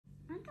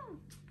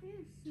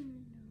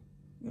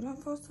You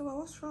don't feel so well?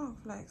 What's wrong,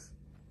 Flex?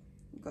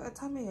 You got a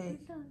tummy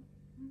ache? Are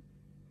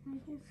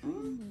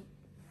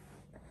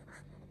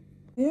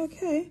you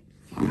okay?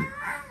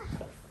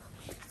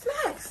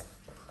 Flex!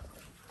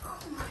 Oh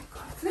my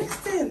god,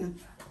 Flextyn!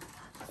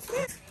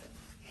 Flex!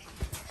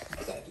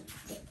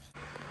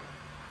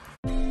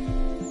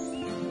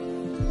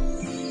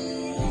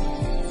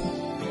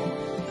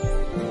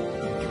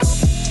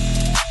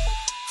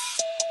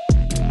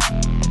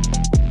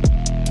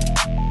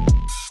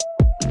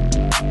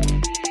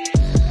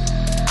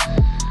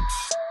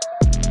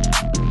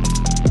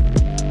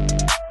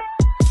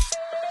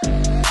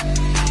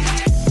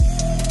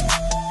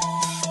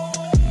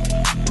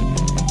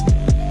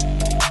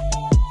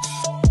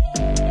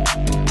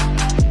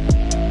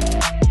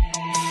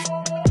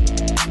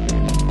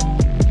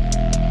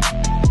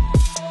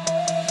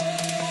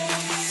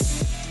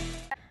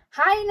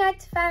 Hi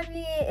Night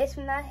family, it's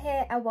Mona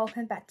here and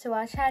welcome back to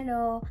our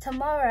channel.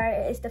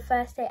 Tomorrow is the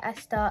first day I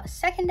start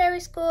secondary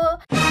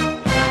school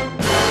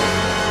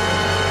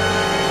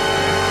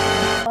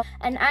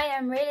and I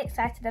am really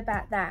excited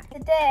about that.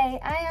 Today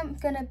I am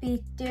going to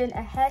be doing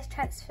a hair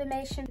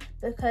transformation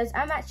because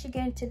I'm actually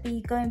going to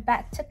be going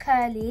back to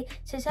curly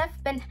since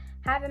I've been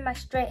having my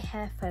straight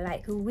hair for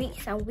like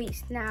weeks and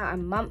weeks now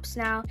and months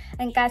now.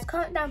 And guys,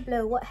 comment down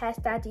below what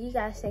hairstyle do you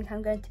guys think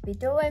I'm going to be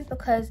doing,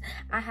 because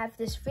I have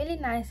this really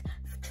nice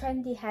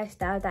trendy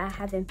hairstyle that I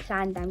haven't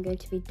planned that I'm going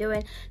to be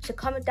doing. So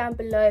comment down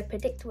below,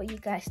 predict what you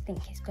guys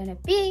think it's going to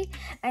be.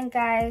 And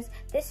guys,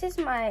 this is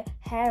my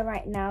hair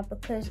right now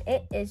because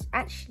it is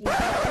actually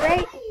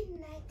great.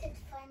 United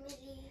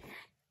family.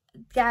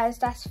 Guys,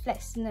 that's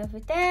Flextyn over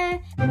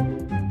there.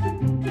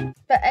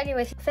 But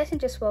anyways, Flextyn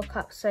just woke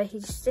up, so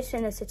he's just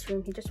in the sitting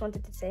room. He just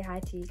wanted to say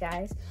hi to you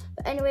guys.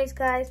 But anyways,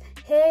 guys,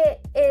 here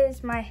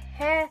is my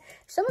hair.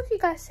 Some of you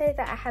guys say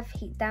that I have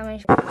heat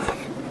damage.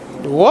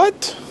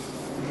 What?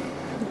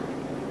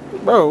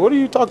 Bro, what are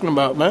you talking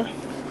about, man?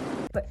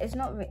 But it's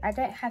not really, I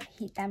don't have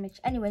heat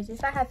damage. Anyways,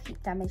 if I have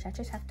heat damage, I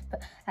just have to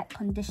put like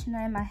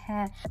conditioner in my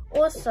hair.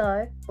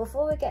 Also,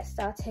 before we get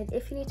started,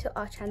 if you're new to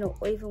our channel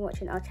or even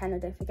watching our channel,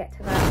 don't forget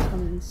to like,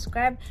 comment and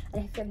subscribe.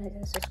 And if you haven't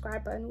hit the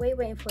subscribe button, we're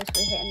waiting for us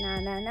to hit it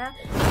now.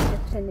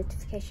 Just put the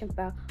notification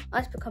bell.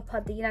 Us become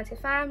part of the United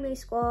Family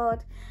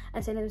Squad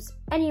and send us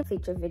any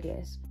future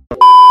videos.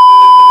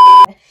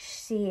 Let's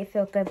see if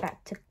it'll go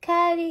back to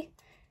curly.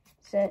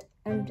 So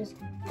I'm just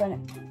gonna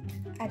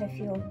add a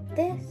few of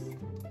this.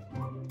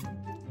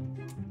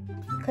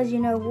 Because you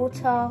know,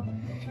 water,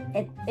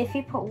 if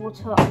you put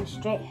water on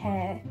straight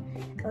hair,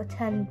 it'll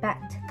turn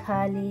back to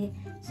curly.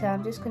 So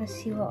I'm just gonna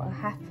see what will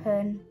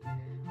happen.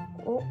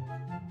 Oh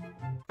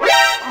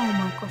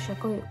my gosh, I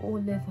got it all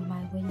over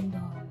my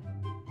window.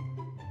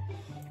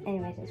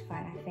 Anyways, it's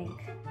fine, I think.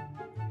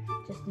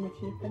 Just gonna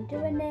keep on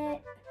doing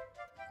it.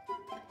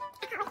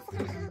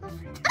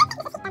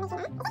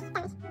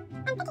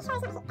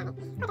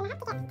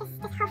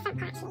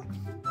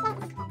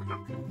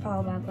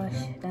 Oh my gosh,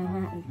 the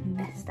amount of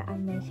mess that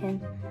I'm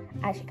making.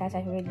 Actually guys,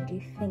 I really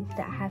do think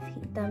that I have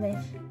heat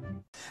damage.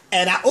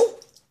 And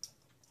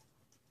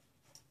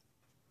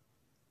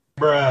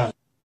bruh.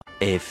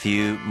 A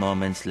few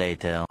moments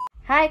later.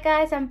 Hi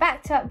guys, I'm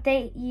back to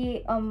update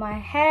you on my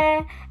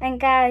hair. And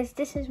guys,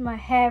 this is my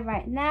hair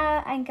right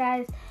now. And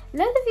guys,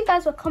 loads of you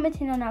guys were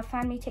commenting on our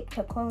family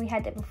TikTok when we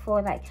had it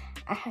before, like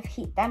I have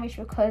heat damage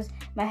because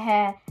my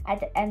hair at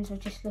the ends were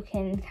just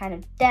looking kind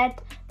of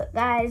dead. But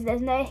guys,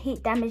 there's no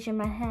heat damage in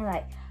my hair.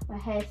 Like my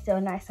hair is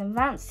still nice and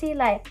bouncy.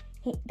 Like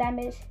heat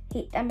damage,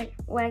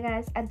 where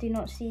guys, I do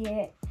not see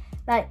it.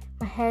 Like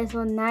my hair is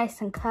all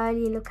nice and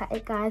curly. Look at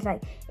it guys,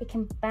 like it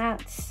can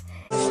bounce.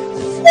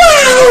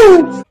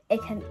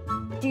 It can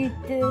do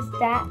this,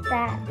 that.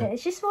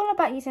 It's just all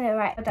about using the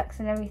right products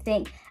and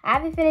everything. I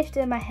haven't finished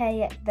doing my hair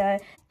yet though.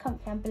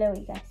 Comment down below what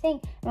you guys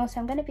think. And also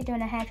I'm going to be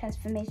doing a hair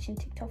transformation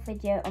TikTok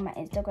video on my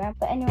Instagram.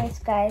 But anyways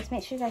guys,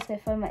 make sure you guys go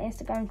follow my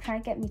Instagram. Try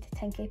and get me to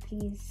 10k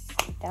please.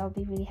 That would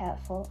be really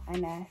helpful.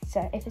 And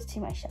so if it's too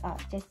much to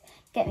ask, just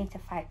get me to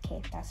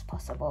 5k if that's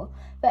possible.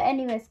 But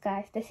anyways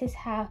guys, this is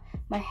how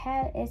my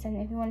hair is.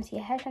 And if you want to see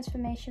a hair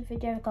transformation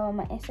video, go on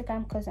my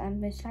Instagram, because I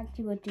most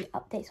likely will do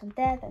updates on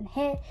there than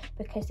here,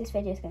 because this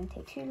video is going to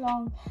take too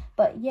long.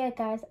 But yeah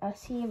guys, I'll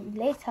see you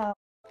later.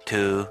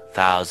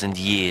 2,000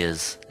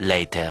 years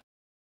later.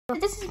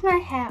 This is my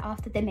hair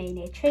after the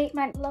mania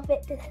treatment. Love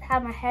it. This is how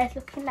my hair is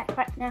looking like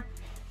right now.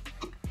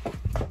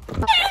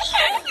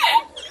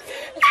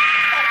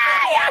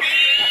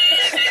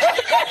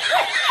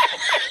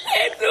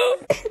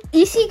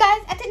 You see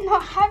guys, I did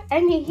not have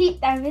any heat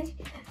damage.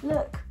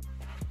 Look.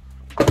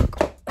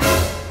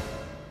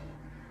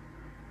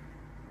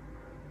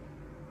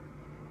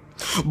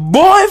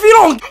 Boy, if you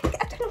don't...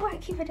 I don't know why I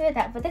keep doing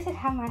that, but this is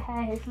how my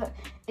hair is. Look,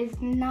 it's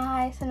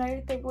nice and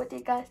everything. What do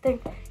you guys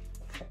think?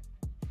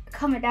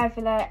 Comment down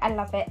below. I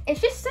love it.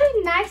 It's just so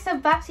nice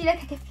and bouncy.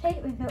 Like I can play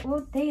with it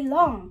all day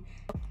long.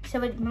 So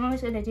my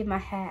mum's gonna do my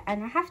hair,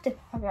 and I have to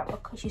hurry up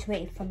because she's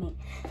waiting for me.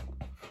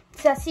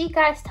 So I'll see you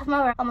guys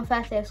tomorrow on my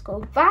first day of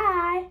school.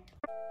 Bye.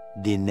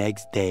 The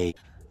next day.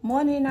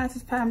 Morning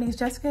United family, it's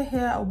Jessica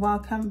here.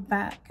 Welcome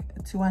back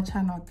to our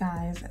channel,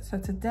 guys. So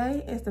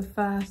today is the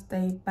first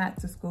day back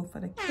to school for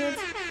the kids.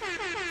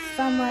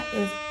 Summer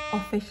is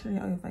officially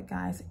over,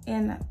 guys,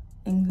 in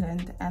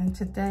England, and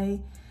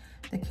today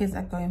the kids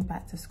are going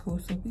back to school.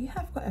 So we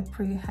have got a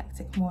pretty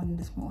hectic morning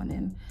this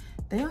morning.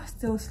 They are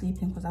still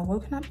sleeping because I've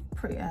woken up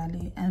pretty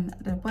early, and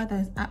the weather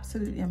is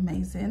absolutely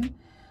amazing,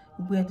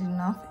 weirdly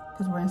enough,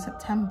 because we're in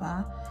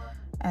September.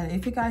 And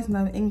if you guys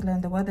know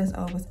England, the weather is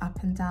always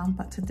up and down,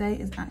 but today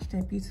is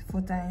actually a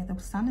beautiful day. The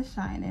sun is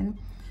shining,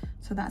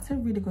 so that's a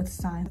really good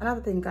sign.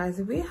 Another thing,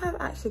 guys, we have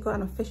actually got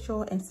an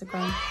official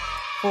Instagram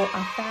for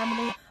our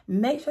family.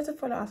 Make sure to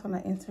follow us on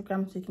our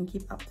Instagram so you can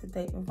keep up to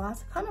date with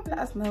us. Kind of let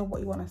us know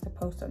what you want us to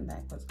post on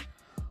there, because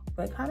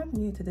we're kind of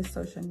new to this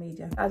social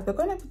media. Guys, we're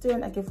going to be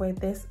doing a giveaway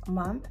this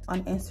month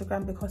on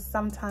Instagram, because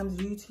sometimes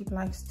YouTube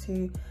likes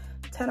to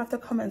turn off the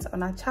comments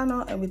on our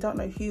channel and we don't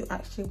know who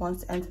actually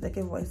wants to enter the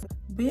giveaway. So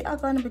we are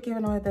going to be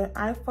giving away the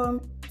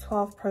iPhone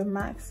 12 Pro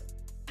Max.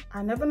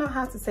 I never know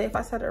how to say it. If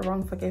I said it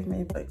wrong, forgive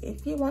me. But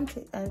if you want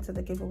to enter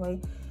the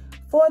giveaway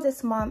for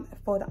this month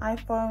for the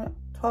iPhone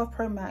 12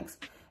 Pro Max,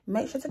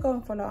 make sure to go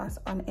and follow us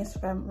on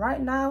Instagram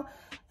right now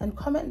and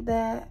comment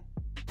there,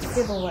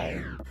 giveaway.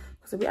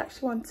 So we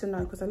actually want to know,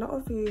 because a lot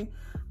of you,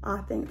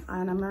 I think,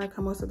 are in America,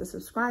 most of the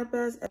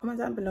subscribers. Comment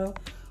down below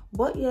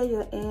what year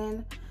you're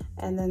in,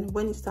 and then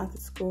when you started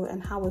school,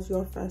 and how was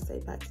your first day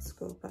back to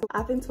school. But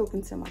I've been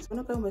talking too much. I'm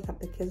gonna go and wake up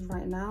the kids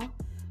right now,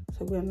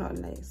 so we're not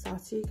late. So I'll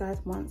see you guys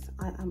once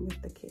I am with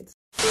the kids.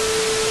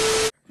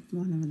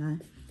 Morning, Renee.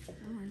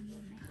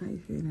 How are you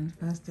feeling?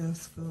 First day of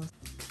school.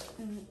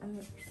 I'm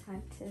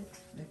excited.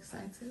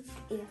 Excited?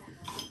 Yeah.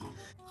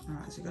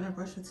 Alright, so you're gonna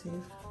brush your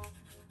teeth.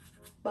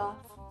 Bath.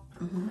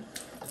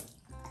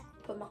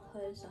 Put my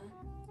clothes on.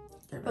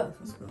 Get ready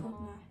for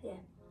school. Yeah.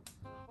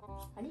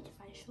 I need to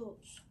find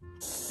shorts.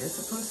 They're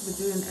supposed to be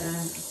doing a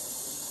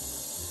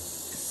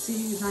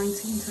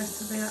C19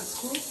 test today at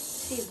school.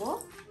 See what?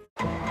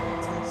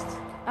 Test.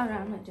 Oh no,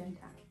 I'm not doing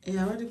that.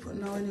 Yeah, I already put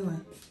no anyway.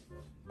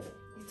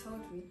 You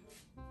told me.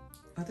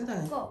 Oh, did I? I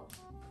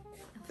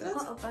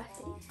forgot about it.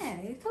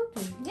 Yeah, you told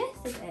me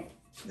yesterday.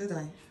 Did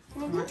I?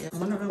 Right, yeah. I'm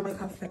gonna go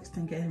wake up Flextyn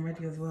and get him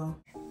ready as well.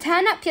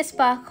 Turn up your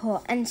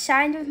sparkle and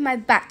shine with my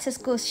back to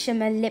school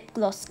shimmer lip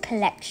gloss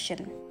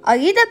collection. Are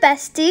you the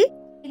bestie,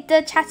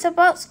 the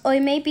chatterbox, or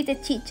maybe the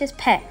teacher's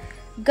pet?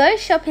 Go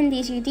shop in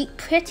these unique,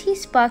 pretty,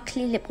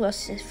 sparkly lip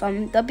glosses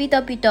from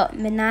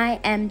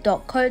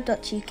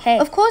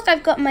www.minaim.co.uk. Of course,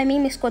 I've got my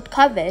Mimi Squad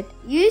covered.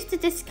 Use the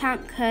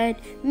discount code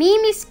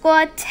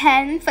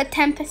MimiSquad10 for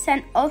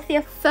 10% off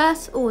your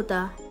first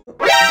order.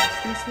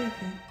 Still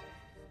sleeping?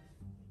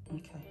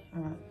 Okay,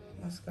 alright,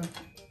 let's go.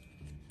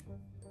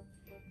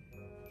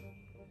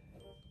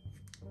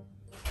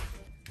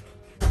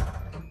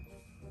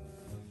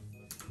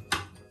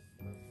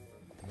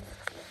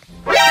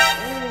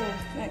 Oh,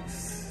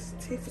 next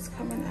teeth is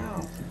coming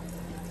out.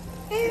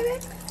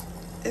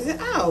 Is it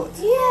out?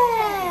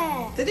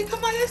 Yeah. Did it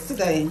come out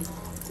yesterday?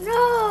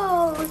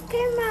 No, it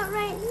came out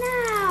right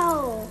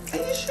now. Are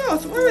you sure?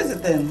 So where is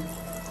it then?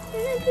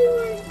 Maybe it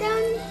went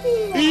down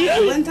here.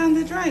 It went down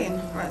the drain.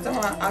 Right, don't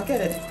worry, I'll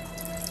get it.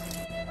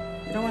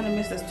 You don't want to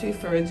miss this tooth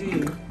fairy, do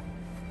you?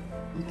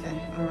 Okay,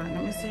 alright,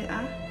 let me see.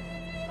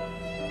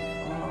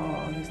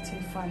 Oh, his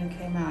teeth finally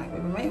came out.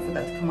 We've been waiting for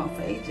that to come out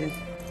for ages.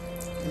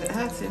 Is it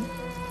hurting?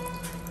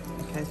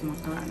 Okay, it's not.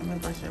 Alright, let me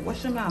brush it.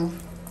 Wash your mouth.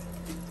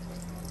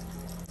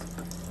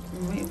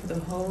 I'm waiting for the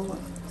whole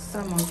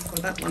summer for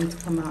that one to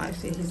come out.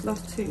 Actually, he's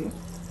lost two.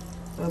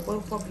 So we're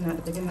both wobbling at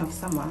the beginning of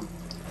summer.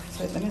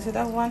 So let me see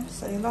that one.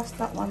 So you lost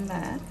that one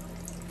there.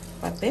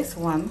 But this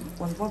one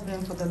was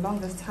wobbling for the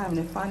longest time, and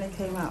it finally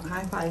came out.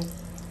 High five.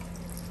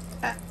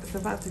 It's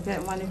about to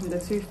get money from the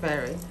tooth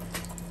fairy.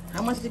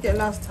 How much did you get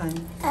last time?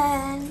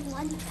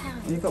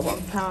 £1. You got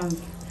 £1.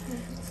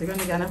 So you're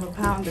gonna get another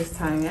 £1 this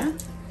time, yeah?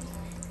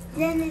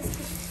 Then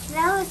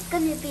that was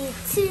gonna be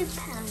 £2.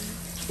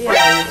 Yeah,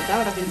 that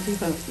would have been £2.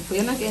 But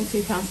you're not getting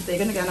 £2 today.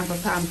 You're gonna get another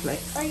 £1,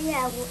 Flex. Oh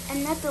yeah,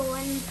 another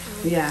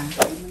 £1. Yeah.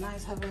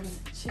 Nice having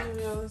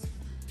Cheerios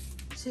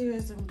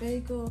and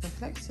bagels. The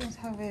Flextyn's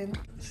having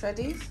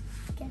shreddies.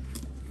 Okay.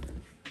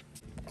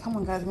 Come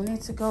on, guys, we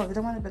need to go. We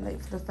don't want to be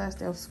late for the first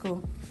day of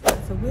school.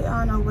 So we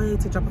are on our way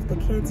to drop off the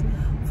kids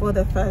for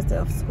the first day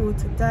of school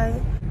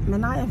today.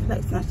 Minai and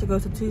Flextyn actually go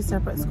to two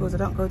separate schools. They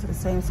don't go to the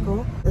same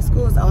school. The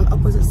schools are on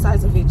opposite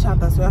sides of each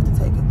other, so we have to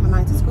take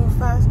Minai to school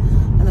first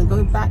and then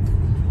go back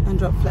and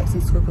drop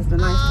Flextyn to school, because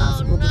Minai starts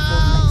school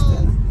before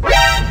Flextyn.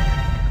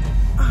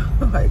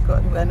 Oh my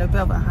God, we're in a bit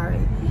of a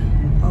hurry,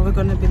 or we're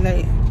going to be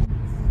late.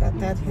 Got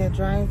Dad here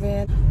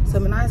driving. So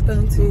Minai's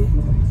going to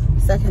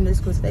secondary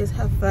school. Today's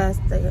her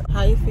first day. How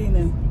are you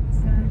feeling?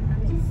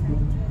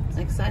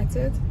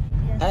 Excited?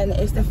 Yes. And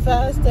it's the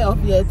first day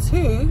of year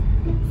 2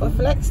 for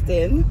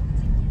Flextyn.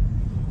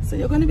 So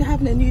you're going to be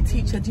having a new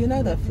teacher. Do you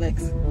know that,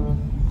 Flex?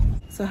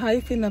 So how are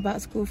you feeling about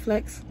school,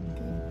 Flex?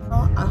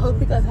 I hope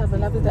you guys have a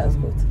lovely day at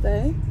school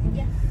today.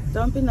 Yeah.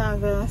 Don't be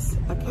nervous,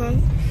 okay?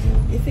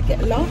 If you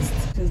get lost,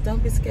 just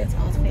don't be scared to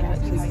ask for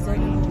directions. It's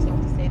only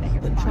normal.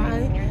 But try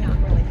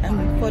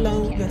and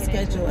follow your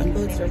schedule and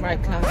go to the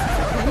right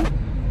classes, okay?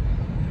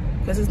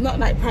 Because it's not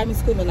like primary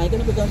school, and you're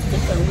going to be going to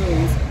different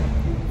rooms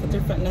for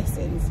different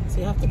lessons. So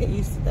you have to get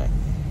used to that.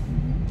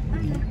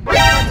 I'm doing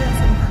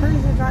some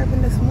crazy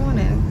driving this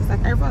morning. It's like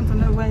everyone's on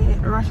their way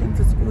rushing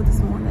to school this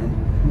morning.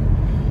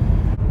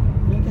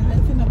 How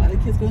do you feel about the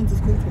kids going to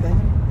school today?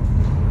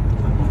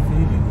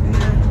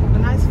 Yeah, a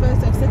nice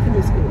first day of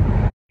secondary school.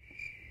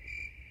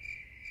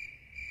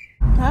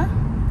 Huh?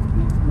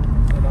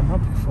 Well, I'm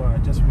happy for her. I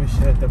just wish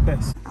her the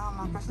best. Oh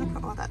my gosh, look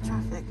at all that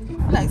traffic.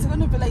 Like, so we're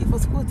going to be late for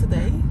school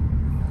today.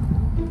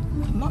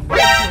 Not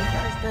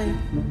Thursday.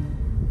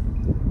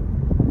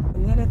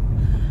 I'm gonna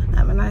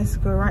have a nice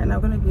school right now.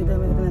 We're going to be there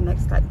within the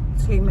next like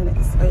 2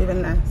 minutes or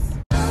even less.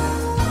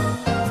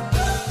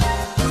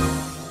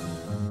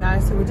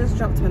 Guys, so we just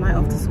dropped Midnight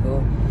off to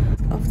school.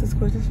 Off to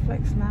school, just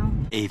flex now.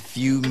 A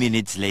few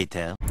minutes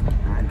later.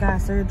 Alright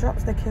guys, so we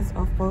dropped the kids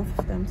off, both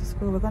of them, to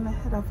school. We're gonna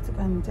head off to go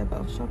and do a bit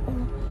of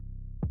shopping.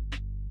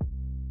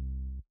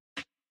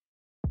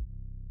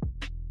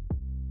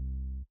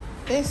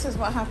 This is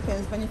what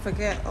happens when you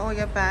forget all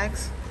your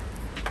bags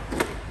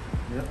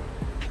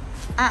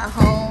at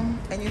home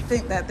and you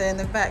think that they're in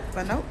the back,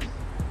 but nope.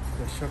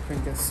 The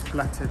shopping gets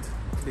splattered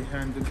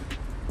behind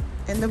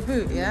the In the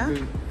boot, yeah?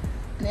 boot.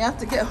 And you have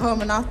to get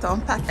home and have to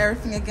unpack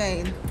everything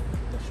again.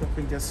 The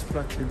shopping gets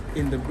splattered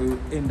in the boot,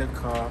 in the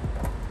car.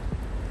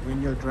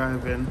 When you're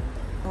driving,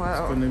 Wow.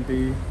 it's going to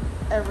be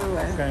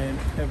Everywhere. flying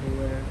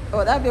everywhere.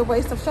 Oh, that'd be a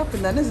waste of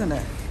shopping then, isn't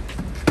it?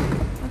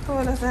 Look at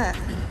all of that.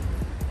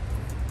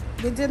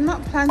 We did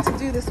not plan to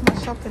do this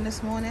much shopping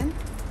this morning.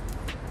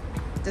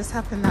 Just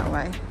happened that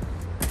way.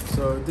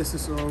 So this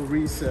is all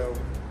resale.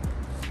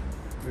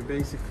 We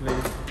basically,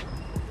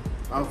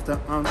 after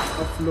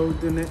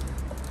offloading it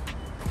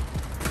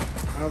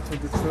out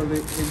of the trolley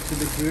into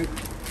the boot,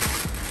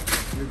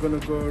 we're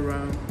gonna go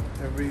around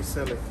and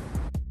resell it.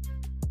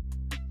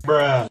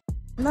 Bruh.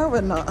 No,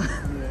 we're not. Yeah.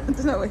 I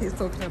don't know what he's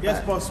talking about.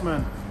 Yes, boss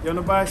man. You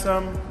wanna buy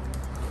some?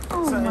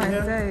 Oh something my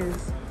here?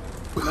 days.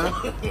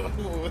 No?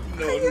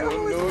 You're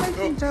always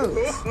making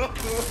jokes.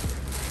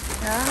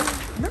 Yeah?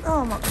 Look,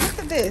 oh my, look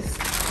at this.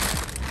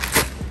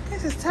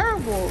 This is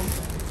terrible.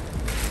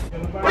 You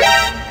wanna buy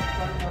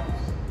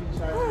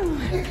some? Oh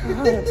my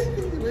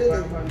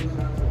god.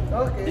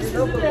 Okay,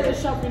 no problem.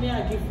 Shopping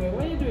here, give me.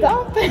 What are you doing?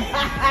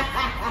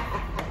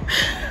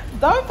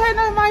 Don't pay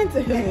no mind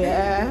to him,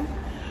 yeah?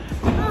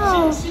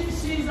 Oh.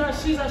 She's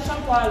a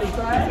shopaholic,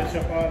 right? She's a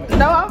shopaholic.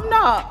 No, I'm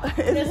not.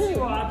 Yes,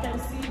 you are. I can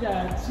see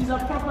that. She's a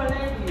proper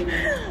lady.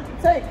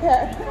 Take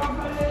care.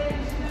 Proper lady.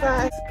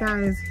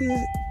 Guys, he's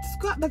just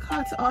got the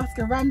car to ask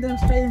a random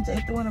stranger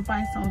if they want to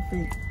buy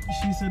something.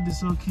 She said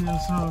it's okay,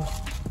 so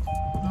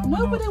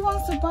Nobody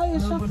wants to buy your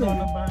nobody shopping.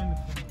 wanna buy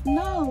anything.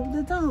 No,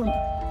 they don't.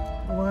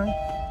 Why?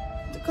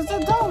 Because they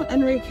don't,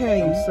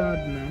 Enrique. I'm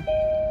sad now.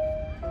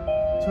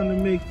 Trying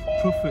to make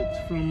profit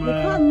from. They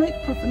can't make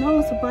profit. No one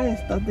wants to buy your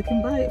stuff. They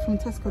can buy it from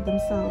Tesco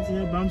themselves.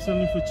 Yeah, but I'm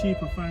selling for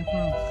cheaper,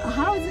 £5.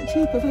 How is it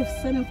cheaper if we're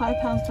selling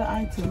 £5 per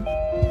item?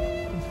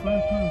 It's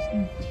 £5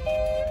 each.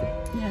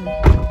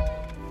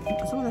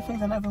 Yeah. Some of the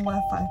things are not even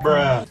worth £5.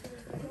 Bruh.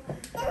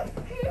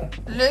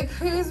 Look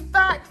who's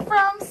back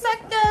from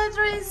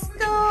secondary school.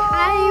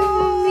 Hi,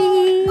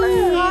 Mommy.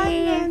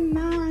 Hi,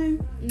 Nine.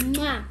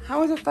 Mwah. How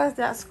was your first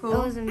day at school?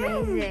 It was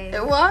amazing.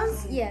 It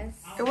was? Yes.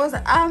 It was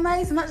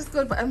amazing. Not just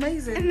good, but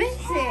amazing.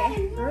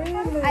 Amazing.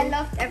 Really? I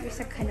loved every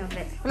second of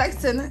it.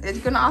 Flextyn, are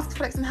you going to ask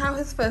Flextyn how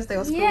his first day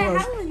of school Yeah,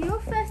 was? how was your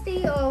first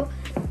day of...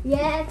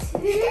 Yeah,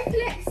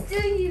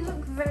 Flextyn, you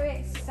look very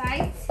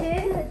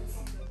excited.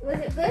 Was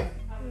it good?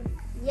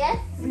 Yes.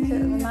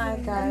 My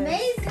guys.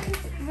 Amazing.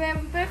 We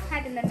both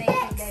had an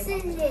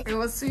amazing day. It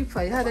was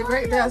super. You had a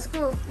great day at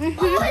school. Mhm.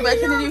 Did you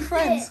make any new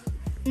friends?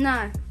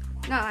 No.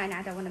 Not right now.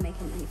 I don't want to make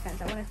any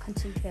friends. I want to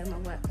continue doing my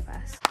work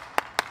first.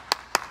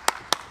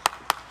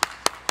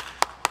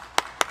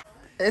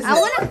 Is I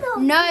it? want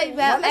to... No,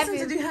 well, What lessons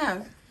did you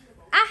have?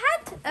 I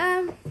had,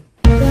 I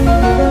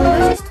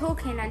was just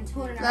talking and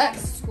touring around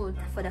That's- school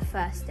for the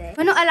first day.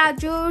 We're not allowed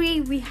jewelry.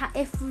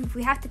 If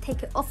we have to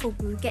take it off, or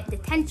we get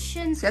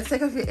detention. You had to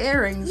take off your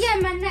earrings. Yeah,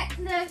 my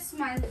necklace,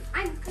 my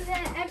anklet,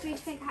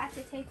 everything I had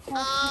to take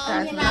off.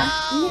 That's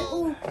And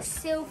little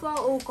silver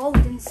or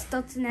golden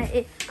studs in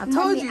it. I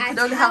told you, you could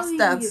only have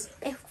studs.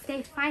 If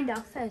they find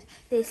our phones,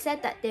 they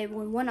said that they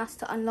will want us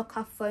to unlock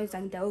our phones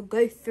and they'll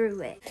go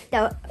through it.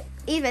 They'll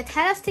either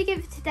tell us to give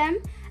it to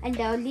them and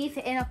they'll leave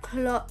it in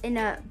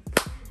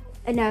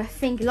a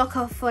thing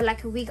locker for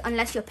like a week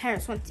unless your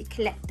parents want to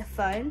collect the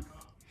phone.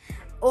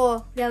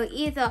 Or they'll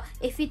either,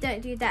 if you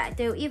don't do that,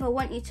 they'll either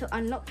want you to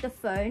unlock the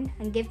phone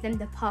and give them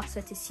the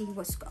password to see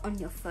what's on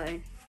your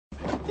phone.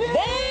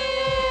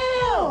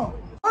 Damn!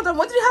 Hold on,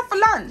 what did you have for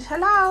lunch?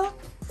 Hello?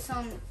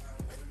 Some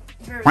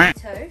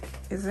burrito.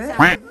 Is it?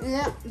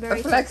 Yeah,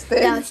 burrito. Flextyn.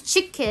 There was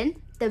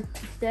chicken.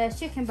 The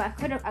chicken, but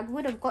I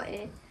would have got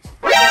it.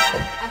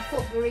 I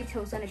thought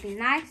burrito was gonna be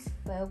nice,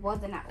 but it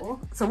wasn't at all.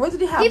 So what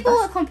did you have? People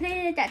were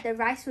complaining that the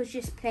rice was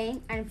just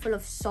plain and full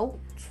of salt.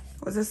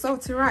 Was it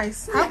salty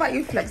rice? How about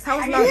you, Flex? How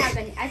was I didn't lunch? have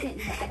any. I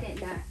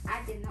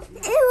did not know.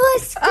 It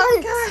was good.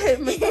 Okay,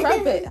 Mr.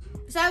 Rabbit.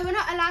 So we're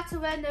not allowed to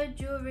wear no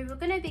jewelry. We're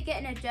gonna be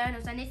getting our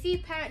journals, and if you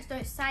parents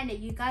don't sign it,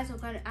 you guys are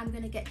I'm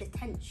gonna get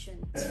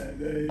detention. Yeah,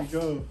 there you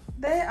go.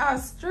 They are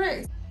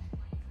strict.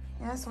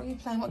 Yes, what are you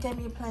playing? What game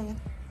are you playing?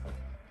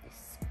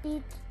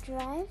 Speed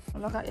drive.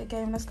 Well, look at your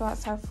game. Let's go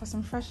outside for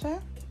some fresh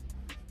air.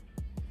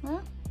 Yeah?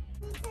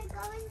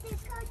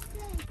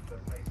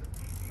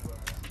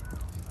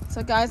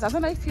 So guys, I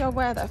don't know if you're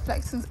aware that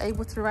Flextyn's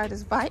able to ride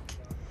his bike.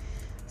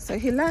 So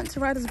he learnt to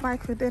ride his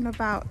bike within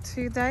about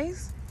 2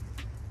 days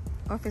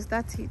of his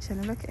dad teaching,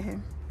 and look at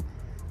him.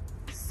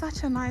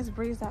 Such a nice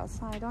breeze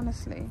outside,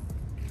 honestly.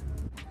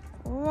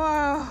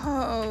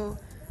 Whoa.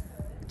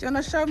 Do you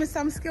want to show me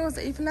some skills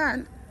that you've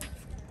learned?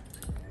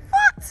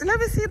 What? Let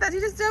me see that. You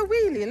just do a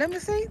wheelie. Let me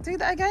see. Do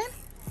that again.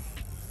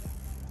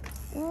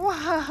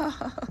 Wow.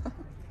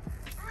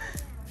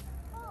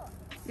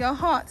 You're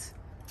hot.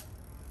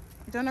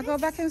 You don't want to go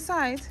back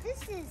inside?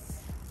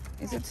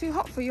 Is it too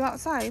hot for you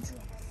outside?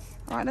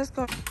 All right, let's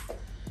go.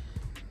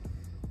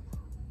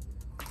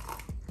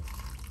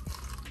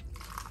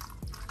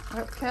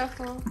 Oh,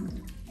 careful.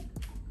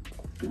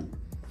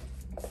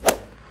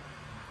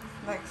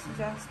 Let's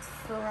just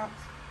throw up.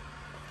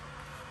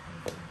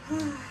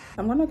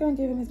 I'm gonna go and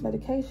give him his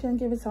medication,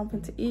 give him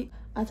something to eat.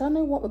 I don't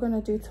know what we're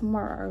gonna do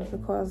tomorrow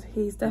because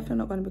he's definitely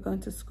not gonna be going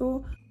to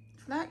school.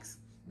 Flex,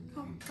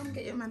 come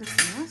get your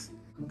medicine, yes?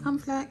 Come,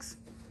 Flex.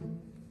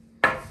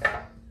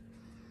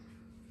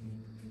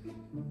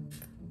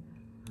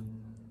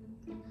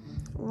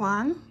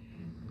 One.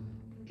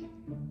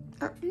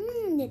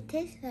 It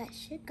tastes like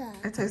sugar.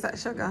 It tastes like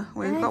sugar.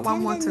 Well, you've got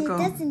one more to go.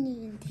 It doesn't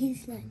even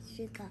taste like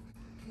sugar.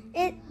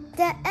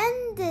 The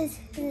end is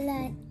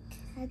like,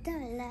 I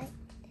don't like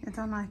You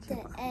don't like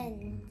it? the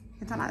end.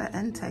 You don't like the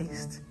end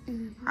taste?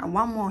 Right,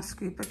 one more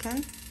scoop,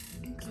 okay?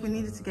 Because we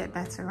need it to get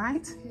better,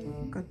 right?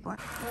 Good boy.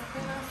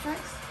 Okay now,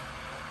 Flex?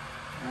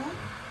 Yeah?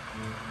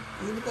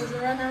 Is it because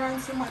you're running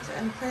around too much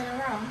and playing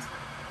around?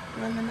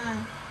 You're on the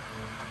 9.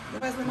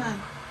 Where's the 9?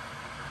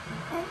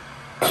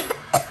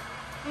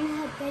 In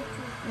her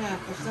bedroom. Yeah,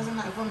 because she doesn't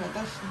like vomit,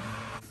 does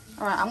she?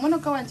 Alright, I'm going to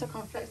go and check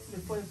on Flex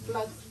before his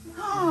blood.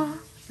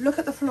 Look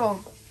at the floor.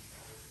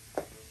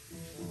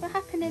 What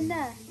happened in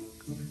there?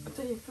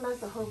 Until he floods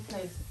the whole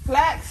place.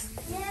 Flex!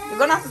 Yeah. You're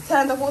going to have to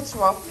turn the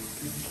water off.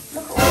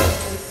 Look at all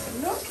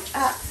this. Look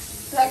at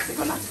Flex. You're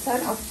going to have to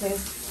turn it off,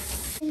 please.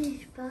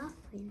 Finished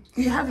bathing.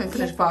 You haven't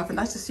finished bathing.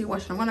 That's just you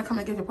washing. I'm going to come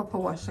and give you a proper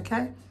wash,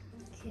 okay?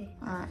 Okay.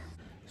 Alright.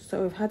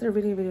 So we've had a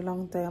really, really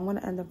long day. I'm going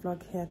to end the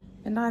vlog here.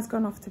 And now he's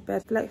gone off to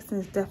bed. Flextyn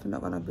is definitely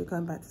not going to be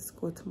going back to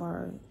school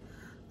tomorrow.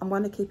 I'm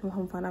going to keep him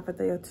home for another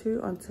day or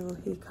two until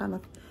he kind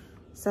of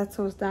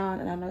settles down.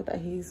 And I know that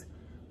he's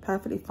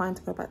perfectly fine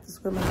to go back to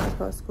school and not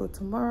go to school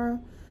tomorrow.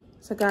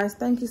 So guys,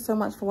 thank you so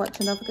much for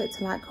watching. Don't forget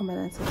to like, comment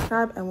and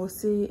subscribe. And we'll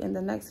see you in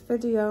the next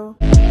video.